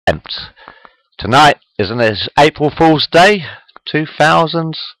attempt. Tonight is April Fool's Day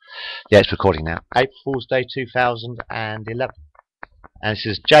 2000. Yeah, it's recording now. April Fool's Day 2011. And this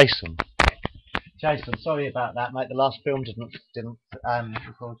is Jason. Jason, sorry about that, mate. The last film didn't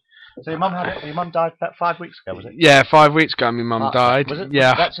record. So your mum died about 5 weeks ago, was it? Yeah, 5 weeks ago my mum died. Was it?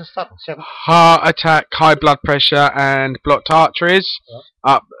 Yeah. That's just sudden. Heart attack, high blood pressure and blocked arteries.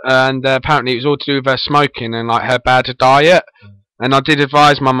 Up, and apparently it was all to do with her smoking and like her bad diet. And I did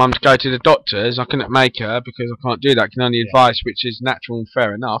advise my mum to go to the doctors. I couldn't make her because I can't do that. I can only advise, which is natural and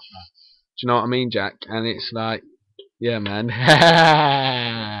fair enough. Do you know what I mean, Jack? And it's like, yeah, man.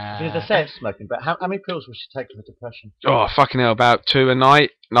 They say it's smoking, but how many pills was she taking for depression? Oh, fucking hell, about 2 a night,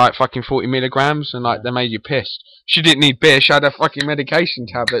 like fucking 40 milligrams, and like they made you pissed. She didn't need piss, she had her fucking medication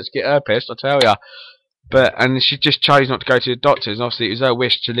tablets to get her pissed, I tell ya. And she just chose not to go to the doctors. And obviously, it was her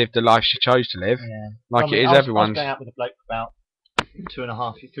wish to live the life she chose to live, like it is everyone's. I was going out with a bloke for about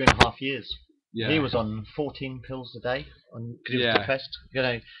 3.5 years. Yeah. He was on 14 pills a day because he was depressed. You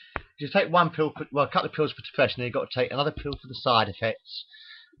know, you take one pill, a couple of pills for depression, then you've got to take another pill for the side effects,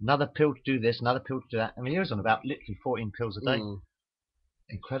 another pill to do this, another pill to do that. I mean, he was on about literally 14 pills a day.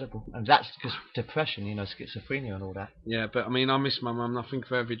 Incredible. And that's because depression, you know, schizophrenia and all that. Yeah, but I mean, I miss my mum. I think of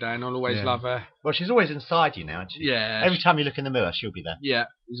her every day, and I'll always love her. Well, she's always inside you now, isn't she? Yeah. Every time you look in the mirror, she'll be there. Yeah,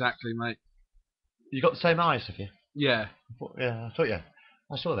 exactly, mate. You got the same eyes, have you? Yeah. I thought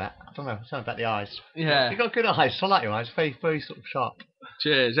I saw that. I don't know. Something about the eyes. Yeah. You got good eyes. I like your eyes. Very, very sort of sharp.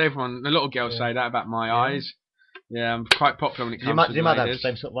 Cheers. Everyone, a lot of girls say that about my eyes. Yeah, I'm quite popular when it comes to your mother have the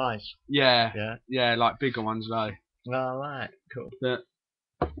same sort of eyes? Yeah. Yeah, like bigger ones though. All right. Cool. But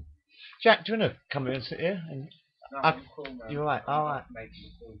Jack, do you want to come here and sit here? You're right. All right.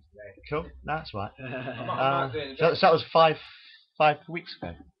 Cool. That's right. So that was five weeks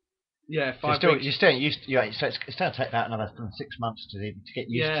ago. Yeah, 5 weeks. You're still used. So it's going to take about another 6 months to get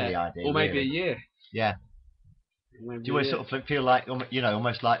used to the idea. Or maybe a year. Yeah. Do you always sort of feel like, you know,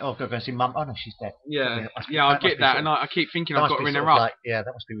 almost like, oh, I've got to go and see mum? Oh no, she's dead. Yeah. I get that, and I keep thinking I've got her in a rut. Like, yeah,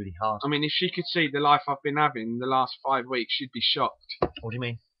 that must be really hard. I mean, if she could see the life I've been having the last 5 weeks, she'd be shocked. What do you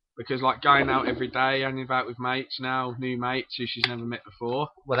mean? Because like going out every day, hanging about with mates now, new mates who she's never met before.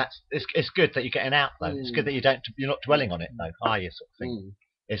 Well, it's good that you're getting out though. It's good that you're not dwelling on it though, are you? Sort of thing.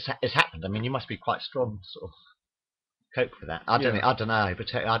 It's happened. I mean, you must be quite strong to sort of cope with that. I don't know,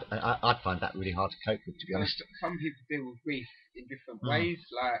 but I'd find that really hard to cope with, to be honest. Some people deal with grief in different ways.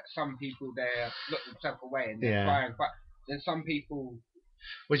 Like some people, they lock themselves away and they're crying. But then some people.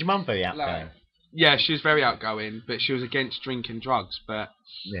 Was your mum very outgoing? Yeah, she was very outgoing, but she was against drink and drugs. But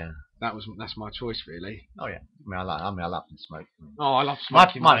that's my choice, really. Oh yeah, I love to smoke. Oh, I love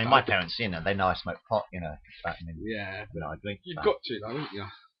smoking. My parents, you know, they know I smoke pot. You know, yeah. When I drink, you've got to, though, haven't you?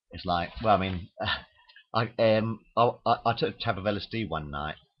 It's like, well, I mean, I took a tab of LSD one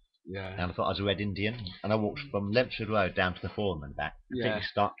night. Yeah. And I thought I was a Red Indian, and I walked from Lempsford Road down to the Forum and back. Completely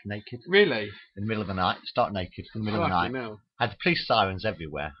stark naked. Really? In the middle of the night, stark naked in the middle of the night. No. Had police sirens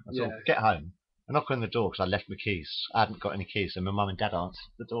everywhere. I thought, get home. I knock on the door because I left my keys. I hadn't got any keys, so my mum and dad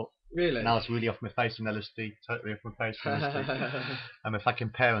answered the door. Really? And I was really off my face in LSD, totally off my face in LSD. And my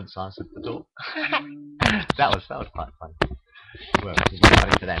fucking parents answered the door. that was quite fun. Well, it was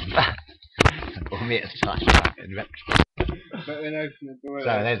not for them. Or me at the time, in retrospect. But then open the door.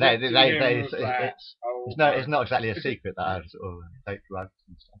 So it's not exactly a secret that I sort of take drugs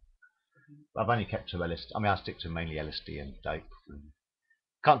and stuff. But I've only kept to LSD. I mean, I stick to mainly LSD and dope.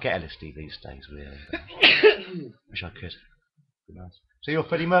 Can't get LSD these days, really. Wish I could. Be nice. So you're a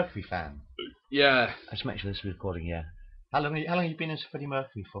Freddie Mercury fan? Yeah. Let's make sure this is recording. Yeah. How long have you been into Freddie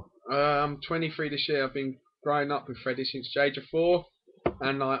Mercury for? I'm 23 this year. I've been growing up with Freddie since the age of 4,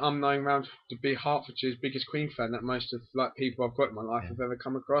 and I'm known around to be Hertfordshire's biggest Queen fan that most of people I've got in my life have ever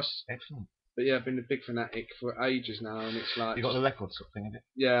come across. Excellent. But yeah, I've been a big fanatic for ages now, and it's like... You got the record sort of thing, have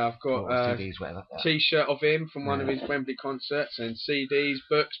you? Yeah, I've got CDs, whatever. T-shirt of him from one of his Wembley concerts, and CDs,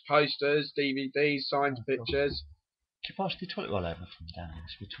 books, posters, DVDs, signed pictures. Can you pass the toilet roll over from down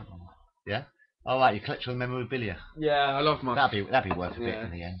here? Yeah? Oh right, you collect your memorabilia. Yeah, I love my... That'd be worth a bit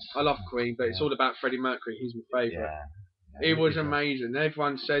in the end. I love Queen, but it's all about Freddie Mercury. He's my favourite. Yeah. He was amazing.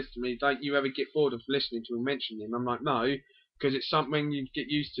 Everyone says to me, don't you ever get bored of listening to him mention him? I'm like, no, because it's something you get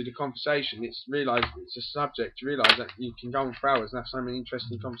used to the conversation. It's a subject. You realise that you can go on for hours and have so many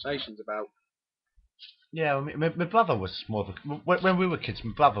interesting conversations about. Yeah, well, my brother was more of a... When we were kids,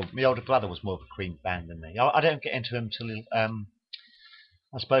 my older brother was more of a Queen fan than me. I don't get into him until,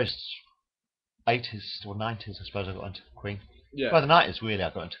 I suppose, 80s or 90s, I suppose I got into Queen. Yeah. Well, the 90s, really,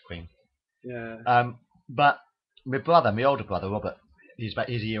 I got into Queen. Yeah. But my older brother, Robert, he's a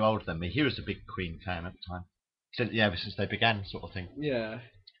year older than me. He was a big Queen fan at the time. Ever since they began, sort of thing. Yeah.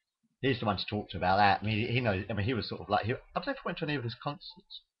 He's the one to talk to about that. I mean, he knows. I mean, he was sort of like. I don't know if he went to any of his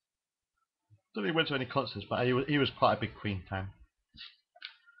concerts. I don't think he went to any concerts, but he was quite a big Queen fan.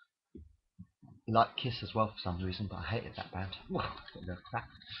 He liked Kiss as well for some reason, but I hated that band. Well, crap.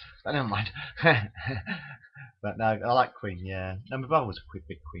 But never mind. But no, I like Queen. Yeah, no, my brother was a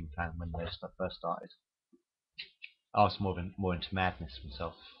big Queen fan when they first started. I was more into Madness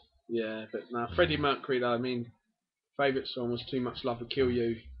myself. Yeah, but no, Freddie Mercury though. I mean, favourite song was "Too Much Love Will Kill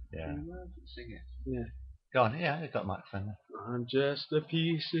You." Yeah. Sing it. Yeah. Go on. Yeah, I got a microphone there. I'm just a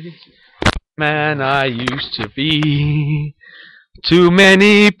piece of man I used to be. Too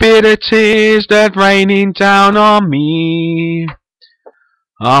many bitter tears that raining down on me.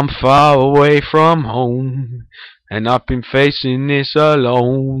 I'm far away from home, and I've been facing this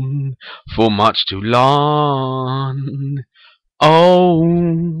alone for much too long.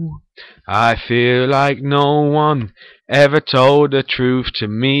 Oh, I feel like no one ever told the truth to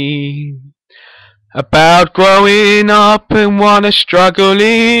me about growing up and what a struggle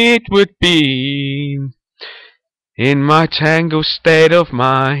it would be. In my tangled state of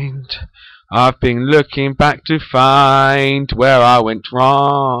mind, I've been looking back to find where I went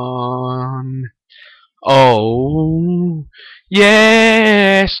wrong. Oh,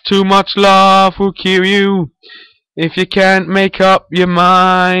 yes, too much love will kill you if you can't make up your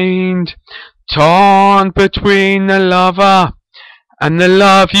mind. Torn between the lover and the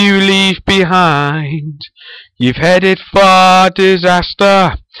love you leave behind. You've headed for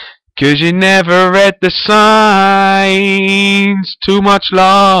disaster, 'cause you never read the signs. Too much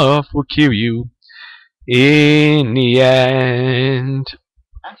love will kill you in the end.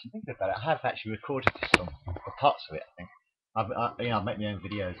 Actually, thinking about it, I have actually recorded this song, or parts of it. I think I've made my own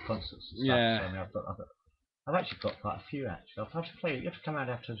videos, concerts and stuff. Yeah. So, I mean, I've actually got quite a few. Actually, I'll have to play it. You have to come around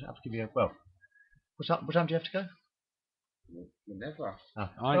after. I have to give you a well. What time do you have to go? Whenever. Oh.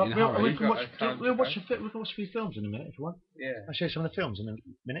 I ain't in a hurry. We can watch a few films in a minute if you want. Yeah. I'll show you some of the films in a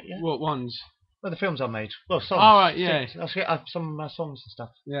minute. Yeah. What ones? Well, the films I made. Well, songs. Alright, yeah. I'll show you some of my songs and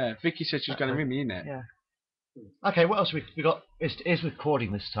stuff. Yeah, Vicky said she was going to ring me, innit? Yeah. Okay, what else we got? It's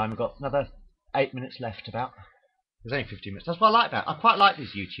recording this time. We've got another 8 minutes left about. There's only 15 minutes. That's what I like about it. I quite like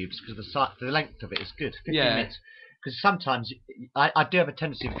these YouTubes because the length of it is good. 15 minutes. Because sometimes I do have a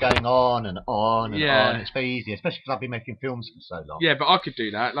tendency of going on and on and on. It's very easy, especially because I've been making films for so long. Yeah, but I could do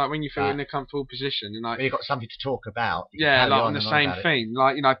that. Like when you feel in a comfortable position and like you've got something to talk about. Yeah, like on the same thing.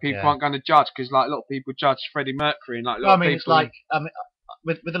 Like, you know, people aren't going to judge because like a lot of people judge Freddie Mercury and like a lot of people. It's like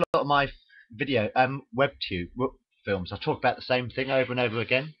with a lot of my video webtube films, I talk about the same thing over and over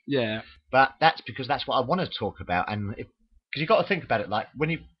again. Yeah. But that's because that's what I want to talk about, and because you've got to think about it. Like when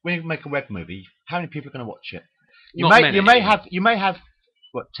you make a web movie, how many people are going to watch it? You may have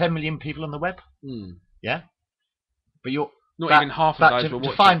what 10 million people on the web. Yeah. But not even half of those will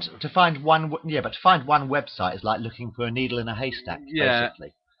watch it. To find one website is like looking for a needle in a haystack. Yeah.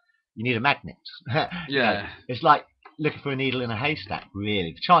 Basically, you need a magnet. Yeah. You know, it's like looking for a needle in a haystack.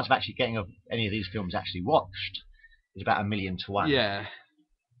 Really, the chance of actually getting any of these films actually watched is about 1 million to 1. Yeah.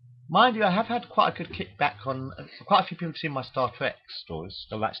 Mind you, I have had quite a good kickback on. Quite a few people have seen my Star Trek stories,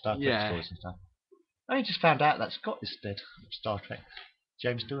 Star Trek stories and stuff. I only just found out that Scott is dead. Star Trek.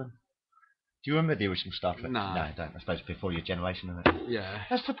 James Doohan. Do you remember the original Star Trek? No. No, I don't. I suppose before your generation, isn't it? Yeah.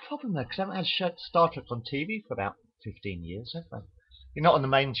 That's the problem though, because I haven't had Star Trek on TV for about 15 years, have I? You're not on the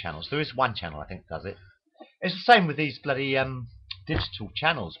main channels. There is one channel I think does it. It's the same with these bloody digital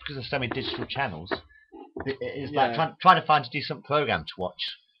channels, because there's so many digital channels. It's like trying to find a decent program to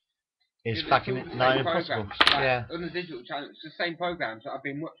watch. It's fucking impossible. Like, on the digital channel, it's the same programs that I've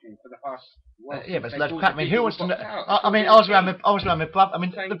been watching for the past. Yeah, but it's a load of crap. I mean, who wants to know? I mean, I was around my brother. I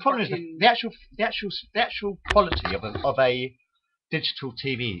mean, the problem is the actual quality of a digital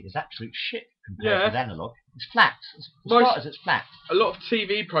TV is absolute shit compared with analog. It's flat. It's flat. A lot of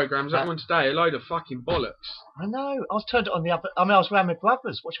TV programs that one today are a load of fucking bollocks. I know. I was turned it on the other. I mean, I was around my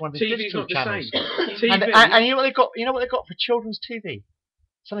brothers watching one of these digital channels. TV. And you know what they got? You know what they got for children's TV?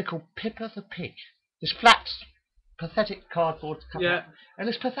 Something called Pippa the Pig. This flat, pathetic cardboard cover. Yeah. And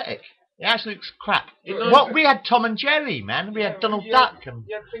it's pathetic. It actually looks crap. We had Tom and Jerry, man. We had Donald Duck. And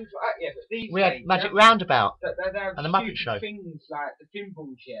you had things like that, but these we had Magic Roundabout. And the Muppet Show. Things like the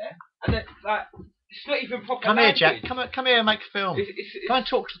Dimples, and then, like, it's not even proper. Come here, Jack. Come here and make a film. Come and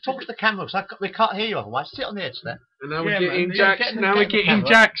talk to the camera, because we can't hear you otherwise. Sit on the edge there. And now Yeah, we're getting man, Jack's. Now we're getting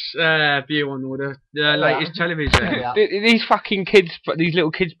Jack's view on all the latest television. Yeah. These fucking kids, these little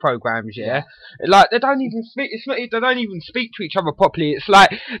kids programs, like they don't even speak. It's not. They don't even speak to each other properly. It's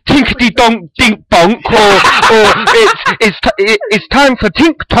like tinkety donk dink bonk, or it's time for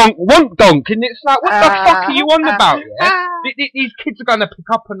tink tonk wonk donk, and it's like, what the fuck are you on about? Yeah? These kids are gonna pick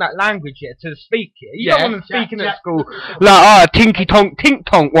up on that language to speak here. You don't want them speaking at school like tinky tonk tink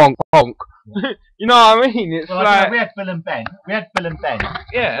tonk wonk bonk. You know what I mean? It's like we had Bill and Ben. When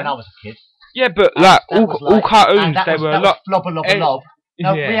I was a kid. Yeah, but like all cartoons, they were a lot. Flobber Lobber Lob.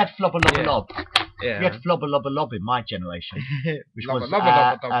 No, yeah. we had Flobber Lobber Lob. Yeah. We had Flobber Lobber Lob in my generation, which was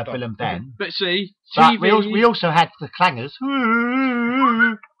Bill and Ben. But see, But TV. we also had the clangers.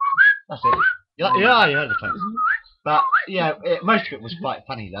 That's it. Yeah, you heard the clangers. But yeah, most of it was quite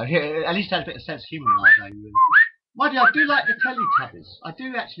funny though. At least it had a bit of sense of humour nowadays. Really. Mind you, I do like the Teletubbies. I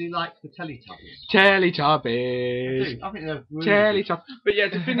do actually like the Teletubbies. Teletubbies. I think they're really good. But yeah,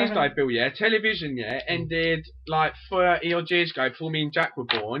 to finish though, Bill, television, ended like 30 odd years ago before me and Jack were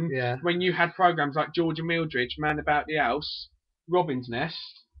born. Yeah. When you had programs like George and Mildred, Man About the House, Robin's Nest.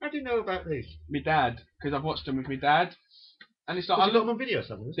 How do you know about these? My dad, because I've watched them with my dad. And it's like I got them on video or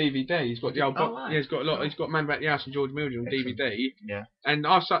something. DVD. He's got the old box. right. Yeah, he's got a lot. He's got Man About the House and George Mildred on DVD. Yeah. And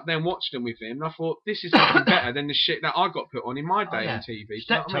I sat there and watched them with him. And I thought this is something better than the shit that I got put on in my day on TV. Do you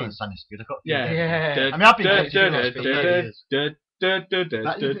know what I mean? Steptoe is good. Yeah. I mean, I've been doing it for years. There's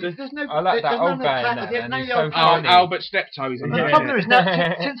no. I like that there's old no guy class- in that, there's man. no He's old so Oh, funny. Albert Steptoe's in The there. problem is now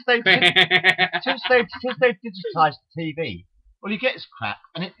since they've digitised the TV, all you get is crap,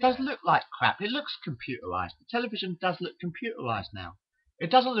 and it does look like crap. It looks computerised. The television does look computerised now.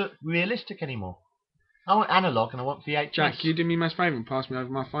 It doesn't look realistic anymore. I want analog and I want VHS. Jack, you do me a most favour and pass me over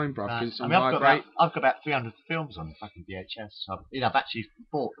my phone, bruv, because it's on vibrate. I've got about 300 films on the fucking VHS. So I've actually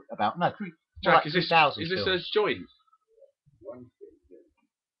bought about Jack, like is this 3,000 a films. joint?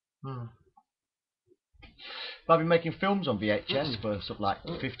 But I've been making films on VHS for sort of like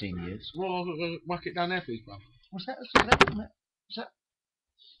 15 years. Well, whack it down there, please, bruv. What's that? Is that?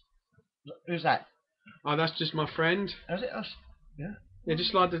 Who's that? Oh, that's just my friend. Is it us? Yeah. Yeah,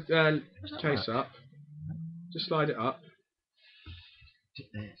 just slide the case up. Just slide it up.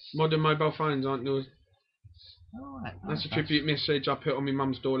 Modern mobile phones aren't yours. Alright. That's a tribute message I put on my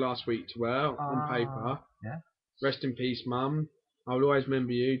mum's door last week to her on paper. Yeah. Rest in peace, Mum. I will always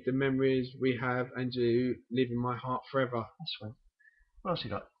remember you. The memories we have and you live in my heart forever. That's sweet. What else you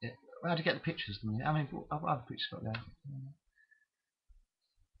got? Yeah. How do you get the pictures? I mean, what other pictures got there?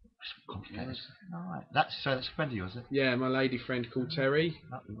 Complicated. Alright. That's a friend of yours, is it? Yeah, my lady friend called Terry.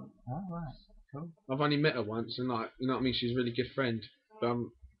 Alright. Cool. I've only met her once, and like, you know what I mean. She's a really good friend.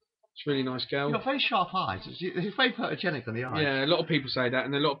 She's a really nice girl. You've got very sharp eyes. It's very photogenic on the eyes. Yeah, a lot of people say that,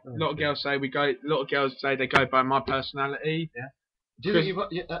 and a lot of girls say A lot of girls say they go by my personality. Yeah. Do you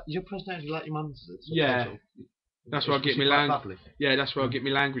think your personality like your mum's? Yeah. That's where I get my language. Yeah, that's where I Mm. get my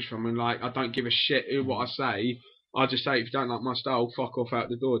language from, and like I don't give a shit what I say. I just say if you don't like my style, fuck off out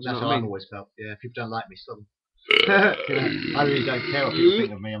the door. Do you That's know what what I I've mean? always felt. Yeah, people don't like me, so I really don't care what people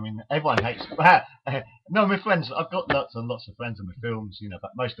think of me. I mean, everyone hates me. No, my friends, I've got lots and lots of friends on my films,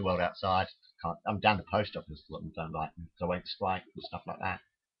 but most of the world outside can't. I'm down the post office, a lot of them don't like me, so I won't strike and stuff like that.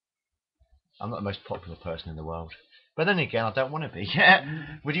 I'm not the most popular person in the world. But then again, I don't want to be.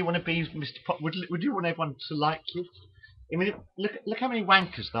 Would you want to be Mr. Would you want everyone to like you? I mean, look how many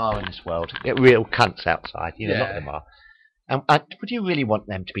wankers there are in this world. Real cunts outside. A lot of them are. And would you really want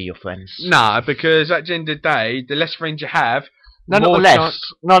them to be your friends? Nah, because at the end of the day, the less friends you have, Not less.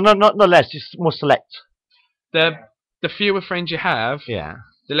 Not less. Just more select. The fewer friends you have, Yeah.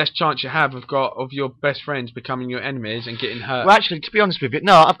 the less chance you have of your best friends becoming your enemies and getting hurt. Well, actually, to be honest with you,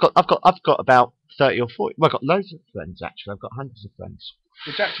 no. I've got about 30 or 40. Well, I've got loads of friends actually. I've got hundreds of friends.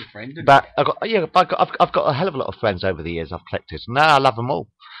 Well, Jack's your friend, isn't But I've got a hell of a lot of friends over the years I've collected. No, I love them all.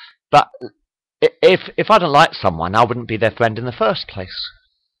 But if I don't like someone, I wouldn't be their friend in the first place.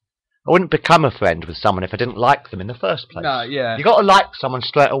 I wouldn't become a friend with someone if I didn't like them in the first place. No, yeah. You got to like someone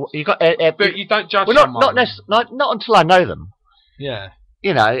straight away. You got. But you don't judge well, someone. not until I know them. Yeah.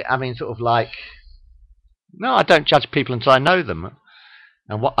 I mean, sort of like. No, I don't judge people until I know them.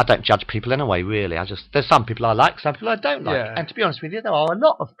 And I don't judge people anyway, really. There's some people I like, some people I don't like. Yeah. And to be honest with you, there are a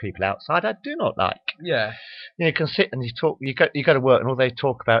lot of people outside I do not like. Yeah. You can sit and you talk. You go to work, and all they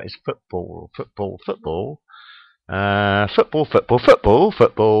talk about is football. Football. Football.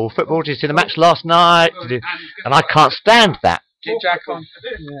 Did you see the match last night? And I can't stand that. Get Jack on.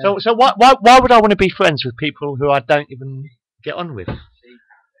 So why would I want to be friends with people who I don't even get on with? I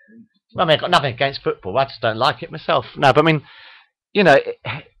mean, I've got nothing against football. I just don't like it myself. No, but I mean, if you're gonna,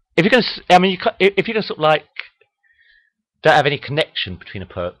 if you're gonna sort of like don't have any connection between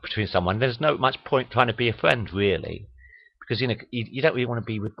between someone, there's no much point trying to be a friend, really, because you don't really want to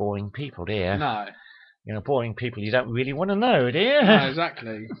be with boring people, do you? No. You know, boring people you don't really want to know, do you? No,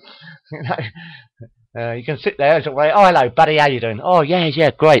 exactly. You know, you can sit there and say, "Oh, hello, buddy, how you doing? Oh,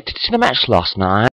 yeah, great. Did you see the match last night?"